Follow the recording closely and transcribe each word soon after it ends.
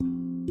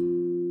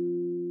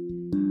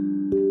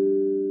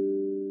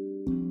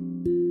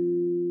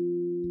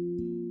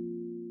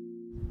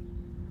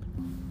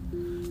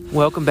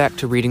Welcome back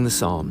to Reading the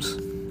Psalms.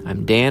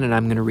 I'm Dan, and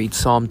I'm going to read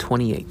Psalm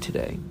 28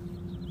 today.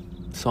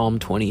 Psalm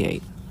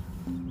 28.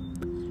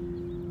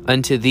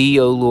 Unto thee,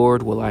 O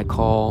Lord, will I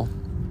call.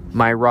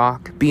 My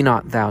rock, be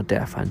not thou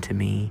deaf unto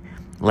me,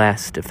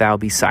 lest, if thou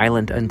be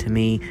silent unto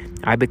me,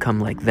 I become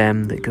like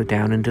them that go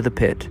down into the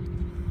pit.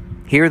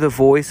 Hear the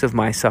voice of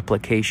my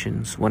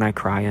supplications when I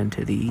cry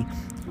unto thee,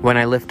 when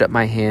I lift up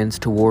my hands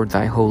toward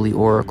thy holy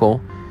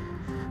oracle.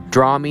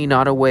 Draw me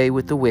not away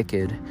with the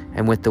wicked,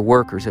 and with the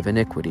workers of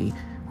iniquity,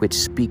 which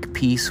speak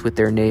peace with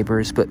their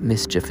neighbors, but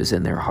mischief is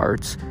in their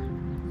hearts.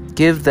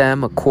 Give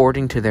them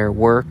according to their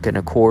work and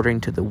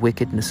according to the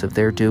wickedness of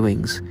their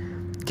doings.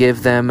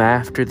 Give them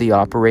after the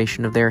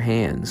operation of their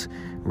hands.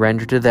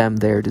 Render to them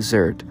their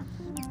desert.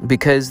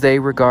 Because they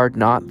regard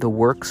not the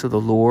works of the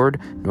Lord,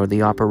 nor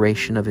the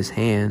operation of his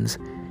hands,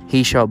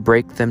 he shall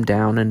break them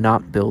down and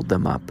not build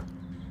them up.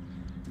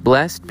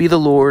 Blessed be the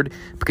Lord,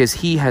 because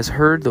he has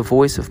heard the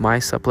voice of my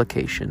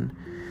supplication.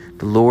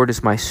 The Lord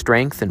is my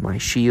strength and my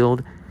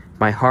shield.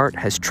 My heart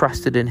has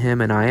trusted in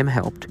him, and I am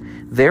helped.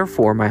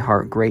 Therefore my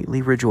heart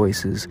greatly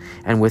rejoices,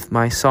 and with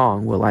my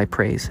song will I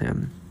praise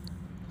him.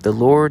 The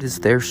Lord is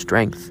their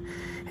strength,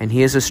 and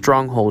he is a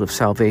stronghold of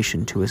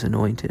salvation to his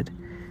anointed.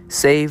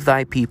 Save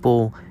thy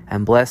people,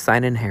 and bless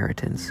thine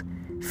inheritance.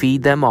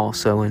 Feed them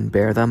also, and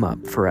bear them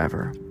up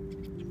forever.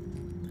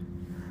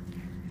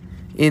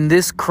 In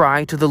this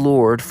cry to the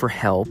Lord for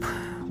help,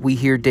 we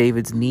hear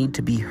David's need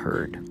to be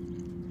heard.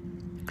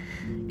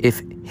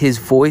 If his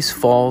voice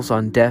falls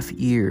on deaf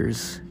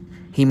ears,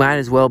 he might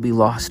as well be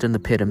lost in the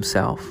pit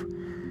himself.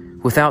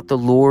 Without the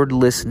Lord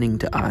listening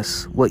to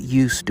us, what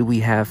use do we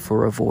have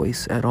for a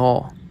voice at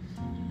all?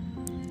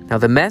 Now,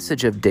 the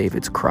message of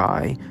David's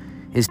cry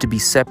is to be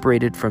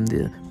separated from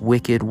the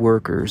wicked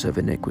workers of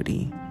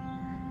iniquity.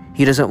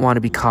 He doesn't want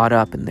to be caught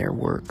up in their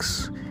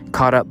works,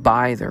 caught up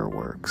by their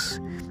works.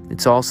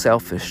 It's all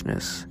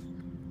selfishness.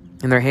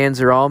 And their hands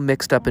are all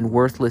mixed up in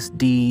worthless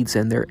deeds,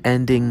 and their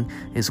ending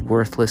is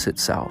worthless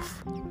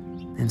itself.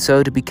 And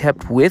so to be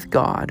kept with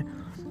God,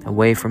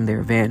 away from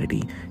their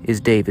vanity,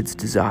 is David's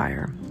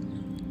desire.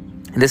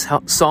 And this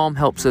psalm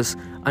helps us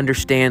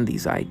understand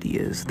these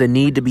ideas, the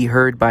need to be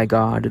heard by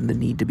God and the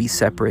need to be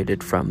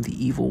separated from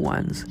the evil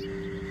ones.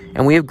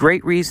 And we have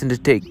great reason to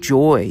take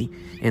joy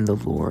in the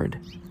Lord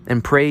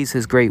and praise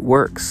his great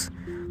works.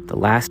 The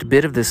last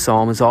bit of this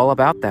psalm is all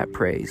about that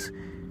praise,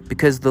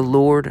 because the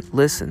Lord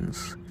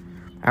listens.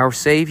 Our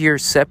Savior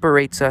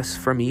separates us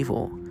from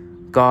evil.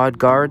 God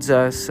guards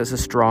us as a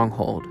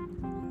stronghold.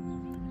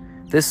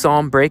 This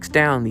psalm breaks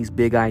down these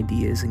big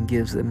ideas and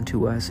gives them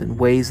to us in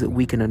ways that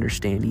we can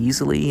understand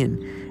easily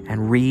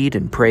and read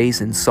and praise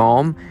in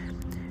psalm.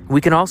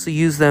 We can also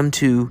use them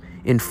to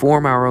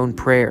inform our own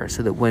prayer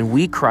so that when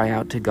we cry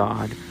out to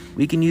God,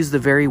 we can use the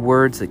very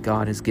words that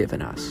God has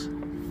given us.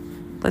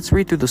 Let's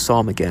read through the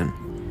psalm again.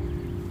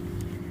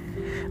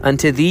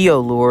 Unto thee, O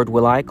Lord,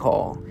 will I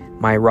call,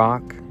 my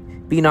rock.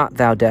 Be not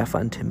thou deaf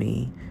unto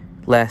me,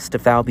 lest,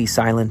 if thou be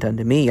silent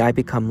unto me, I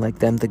become like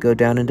them that go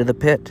down into the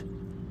pit.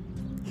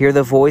 Hear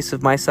the voice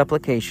of my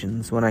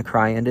supplications when I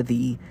cry unto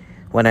thee,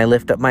 when I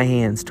lift up my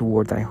hands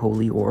toward thy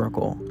holy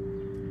oracle.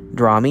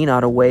 Draw me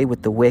not away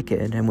with the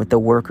wicked and with the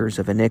workers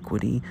of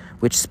iniquity,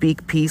 which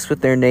speak peace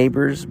with their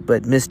neighbors,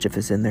 but mischief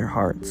is in their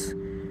hearts.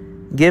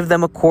 Give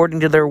them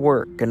according to their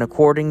work and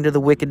according to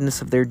the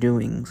wickedness of their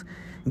doings.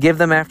 Give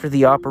them after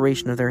the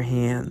operation of their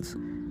hands.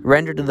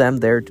 Render to them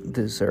their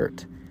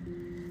desert.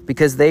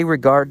 Because they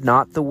regard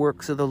not the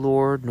works of the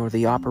Lord, nor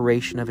the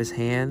operation of his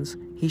hands,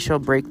 he shall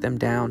break them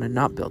down and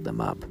not build them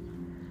up.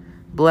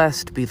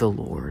 Blessed be the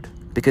Lord,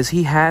 because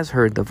he has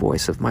heard the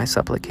voice of my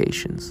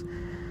supplications.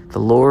 The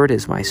Lord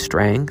is my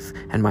strength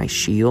and my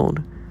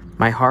shield.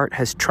 My heart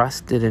has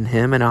trusted in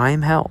him, and I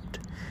am helped.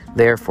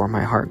 Therefore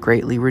my heart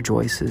greatly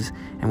rejoices,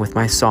 and with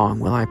my song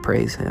will I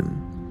praise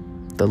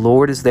him. The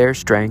Lord is their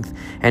strength,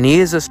 and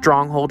he is a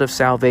stronghold of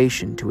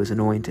salvation to his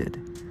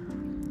anointed.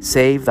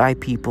 Save thy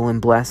people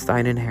and bless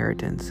thine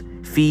inheritance.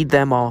 Feed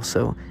them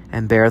also,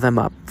 and bear them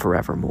up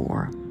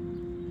forevermore.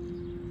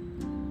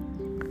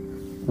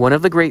 One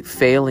of the great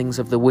failings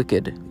of the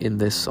wicked in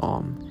this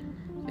psalm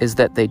is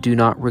that they do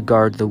not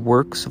regard the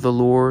works of the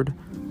Lord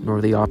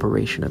nor the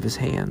operation of his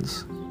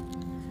hands.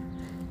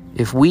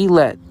 If we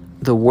let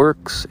the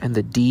works and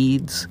the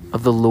deeds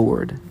of the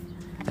Lord,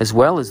 as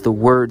well as the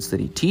words that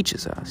he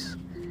teaches us,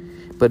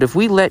 but if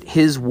we let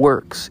his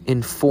works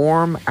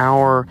inform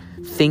our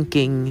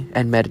thinking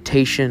and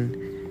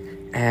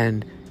meditation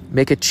and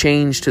make a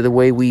change to the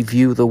way we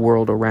view the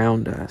world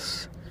around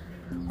us,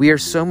 we are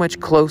so much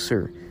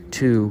closer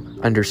to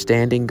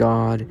understanding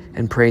God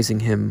and praising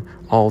him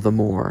all the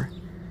more.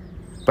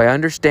 By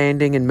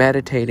understanding and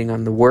meditating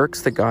on the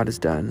works that God has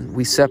done,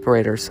 we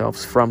separate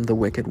ourselves from the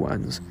wicked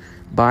ones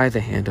by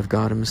the hand of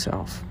God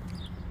himself.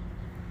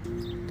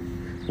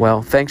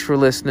 Well, thanks for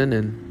listening,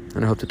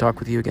 and I hope to talk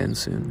with you again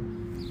soon.